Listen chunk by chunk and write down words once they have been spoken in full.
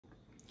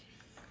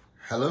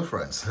Hello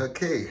friends.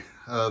 Okay,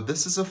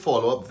 this is a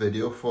follow-up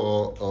video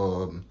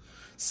for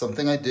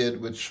something I did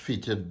which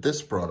featured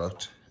this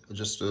product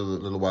just a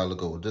little while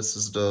ago. This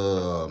is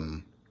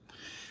the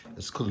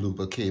it's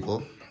Kaluba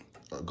cable.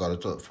 I got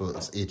it for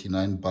it's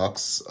 89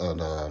 bucks,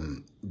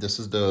 and this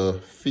is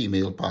the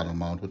female panel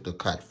mount with the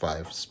Cat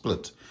 5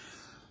 split.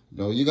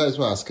 Now you guys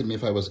were asking me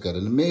if I was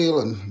getting the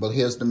male, and well,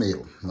 here's the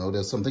male. Now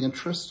there's something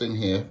interesting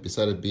here.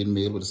 Besides it being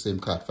male with the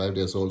same Cat 5,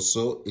 there's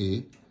also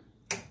a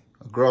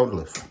ground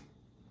lift.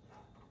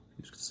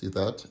 You can see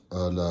that,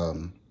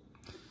 and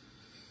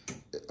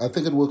I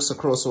think it works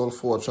across all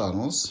 4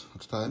 channels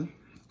at a time.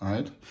 All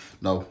right,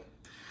 now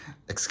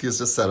excuse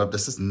the setup.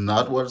 This is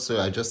not what,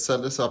 so I just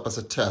set this up as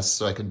a test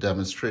so I can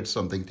demonstrate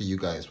something to you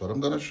guys. What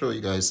I'm going to show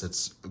you guys,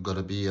 it's going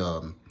to be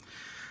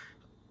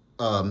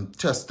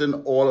testing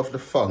all of the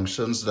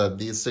functions that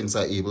these things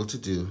are able to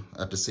do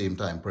at the same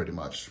time, pretty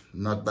much.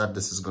 Not that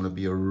this is going to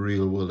be a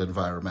real world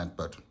environment,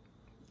 but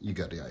you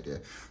get the idea.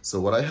 So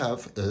what I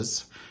have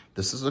is,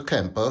 this is a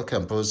Kemper.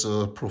 Kemper is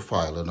a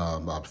profile and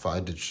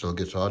modified digital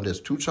guitar. There's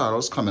 2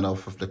 channels coming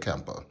off of the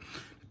Kemper.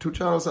 The 2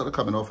 channels that are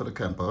coming off of the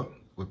Kemper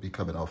would be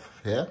coming off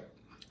here.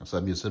 So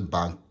I'm using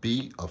bank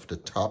B of the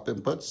top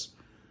inputs.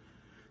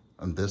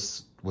 And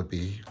this would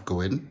be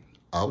going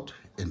out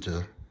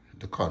into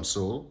the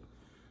console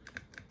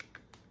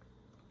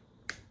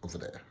over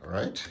there, all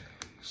right?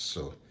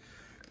 So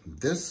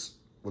this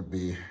would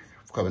be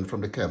coming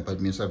from the Kemper. It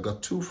means I've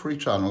got 2 free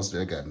channels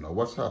there again. Now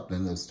what's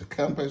happening is the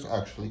Kemper is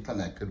actually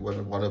connected with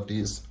one of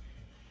these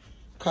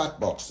cat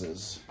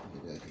boxes.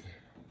 You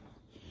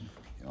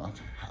know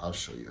what? I'll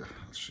show you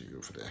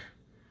over there.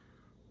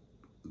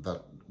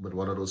 That with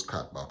one of those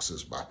cat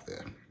boxes back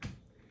there.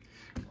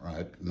 All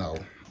right, now,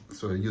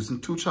 so using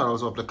 2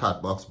 channels of the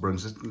cat box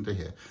brings it into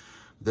here.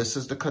 This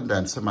is the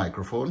condenser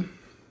microphone,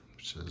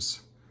 which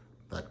is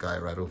that guy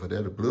right over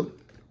there, the blue.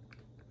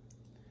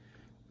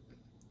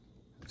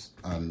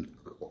 And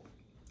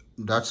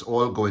that's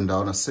all going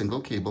down a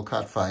single cable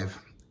Cat 5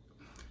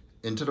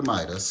 into the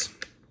Midas.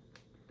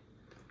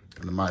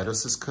 And the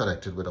Midas is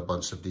connected with a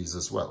bunch of these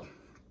as well.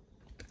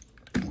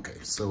 Okay,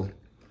 so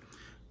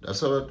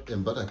that's our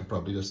input. I could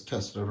probably just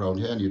test it around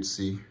here and you'd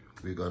see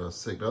we got a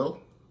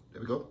signal.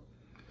 There we go.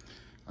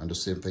 And the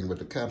same thing with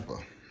the Kemper.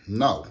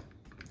 Now,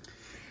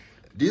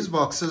 these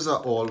boxes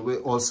are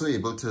also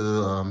able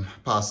to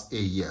pass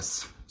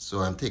AES. So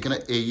I'm taking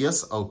an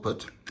AES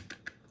output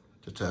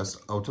to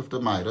test out of the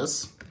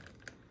Midas.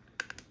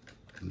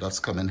 And that's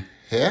coming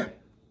here.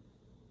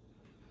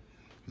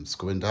 It's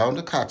going down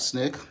the cat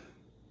snake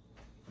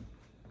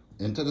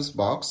into this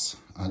box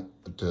and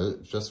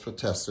just for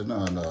testing,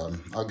 and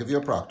I'll give you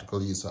a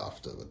practical use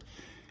afterward.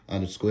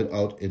 And it's going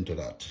out into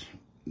that.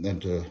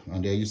 And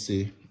there you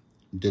see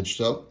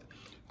digital,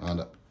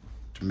 and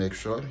to make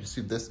sure, you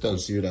see this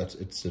tells you that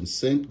it's in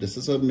sync. This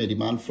is a MIDI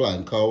man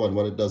flying cow, and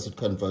what it does, it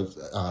converts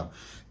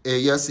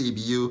AES,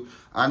 EBU,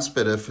 and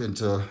SPDIF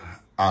into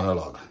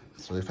analog.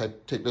 So if I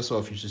take this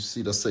off, you should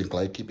see the sync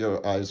light. Keep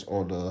your eyes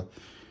on the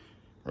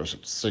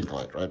sync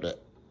light right there.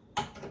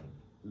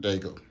 There you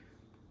go.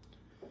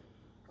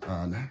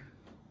 And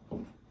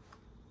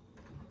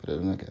put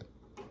it in again.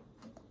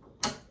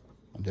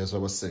 And there's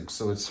our sync.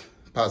 So it's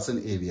passing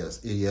AES,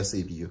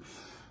 EBU.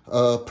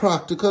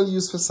 Practical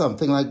use for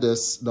something like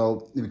this.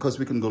 Now, because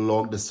we can go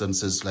long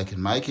distances, like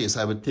in my case,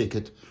 I would take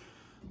it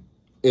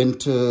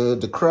into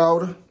the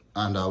crowd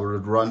and I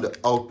would run the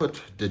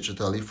output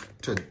digitally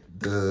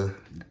to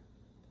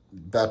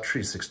that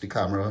 360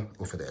 camera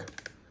over there.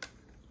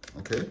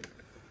 Okay,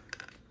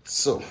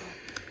 so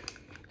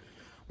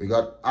we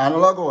got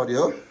analog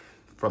audio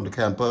from the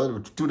Kemper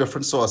with 2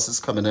 different sources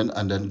coming in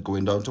and then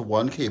going down to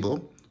 1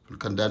 cable,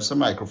 condenser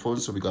microphone.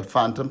 So we got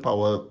phantom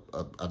power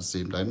at the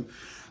same time.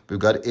 We've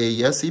got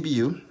AES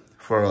EBU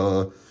for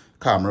a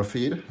camera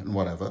feed and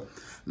whatever.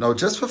 Now,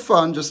 just for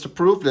fun, just to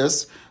prove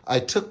this, I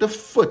took the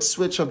foot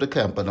switch of the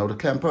Kemper. Now, the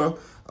Kemper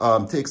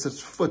takes its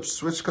foot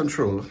switch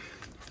control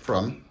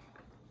from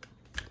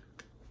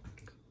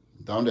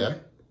down there,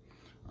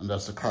 and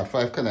that's the Cat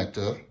 5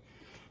 connector.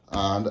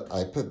 And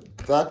I put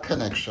that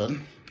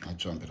connection, I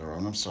jump it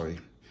around, I'm sorry,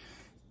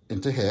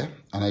 into here,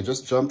 and I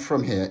just jumped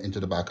from here into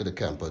the back of the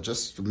Kemper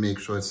just to make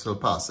sure it still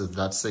passes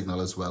that signal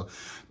as well.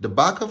 The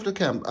back of the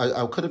Kemper,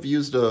 I could have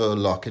used a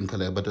lock-in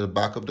connector, but the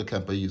back of the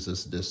Kemper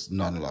uses this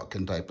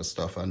non-lock-in type of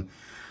stuff. And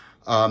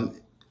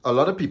a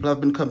lot of people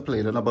have been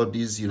complaining about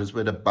these units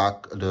where the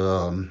back,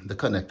 the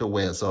connector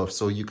wears off.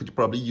 So you could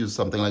probably use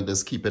something like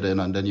this, keep it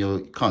in, and then you're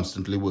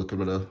constantly working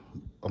with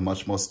a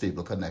much more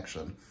stable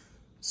connection.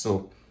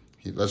 So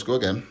let's go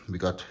again. We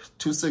got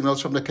 2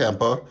 signals from the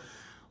Kemper.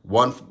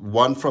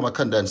 One from a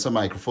condenser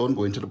microphone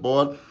going to the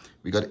board.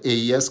 We got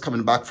AES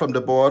coming back from the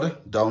board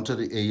down to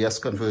the AES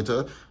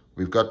converter.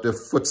 We've got the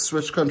foot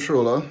switch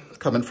controller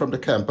coming from the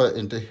Kemper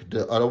into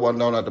the other one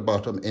down at the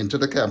bottom into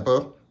the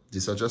Kemper.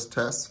 These are just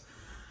tests.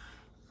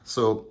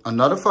 So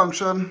another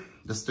function,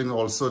 this thing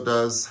also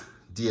does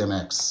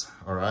DMX.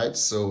 All right,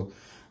 so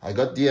I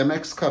got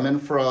DMX coming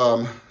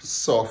from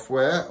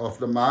software of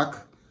the Mac,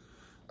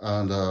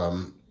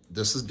 and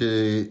this is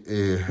the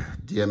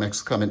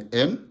DMX coming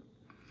in.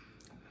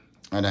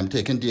 And I'm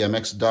taking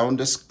DMX down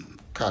this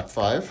Cat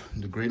 5,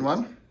 the green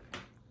one.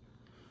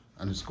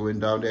 And it's going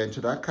down there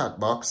into that cat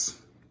box.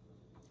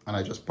 And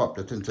I just popped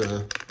it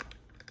into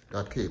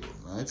that cable,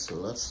 right?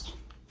 So that's,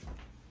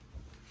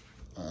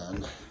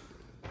 and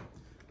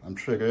I'm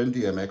triggering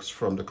DMX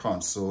from the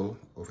console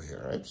over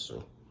here, right?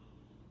 So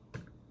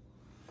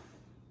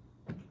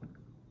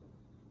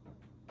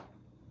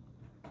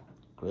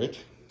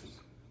great.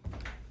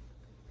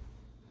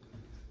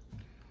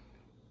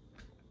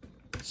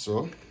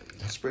 So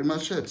that's pretty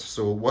much it.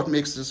 So what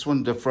makes this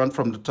one different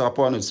from the top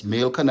one is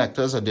male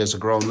connectors, and there's a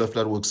ground lift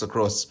that works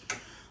across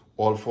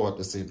all four at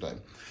the same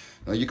time.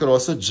 Now you could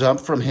also jump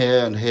from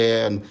here,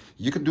 and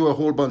you could do a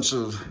whole bunch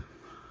of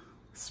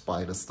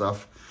spider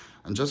stuff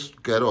and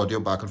just get audio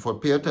back and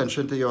forth. Pay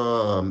attention to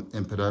your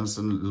impedance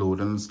and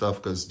loading and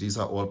stuff, because these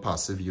are all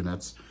passive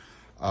units.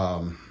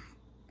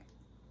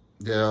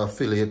 There are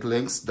affiliate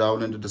links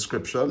down in the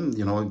description.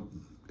 You know,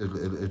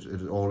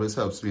 it always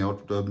helps me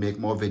out to make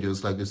more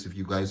videos like this if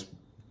you guys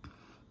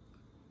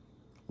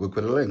work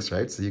with the links,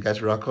 right? So you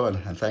guys rock on,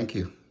 and thank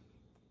you.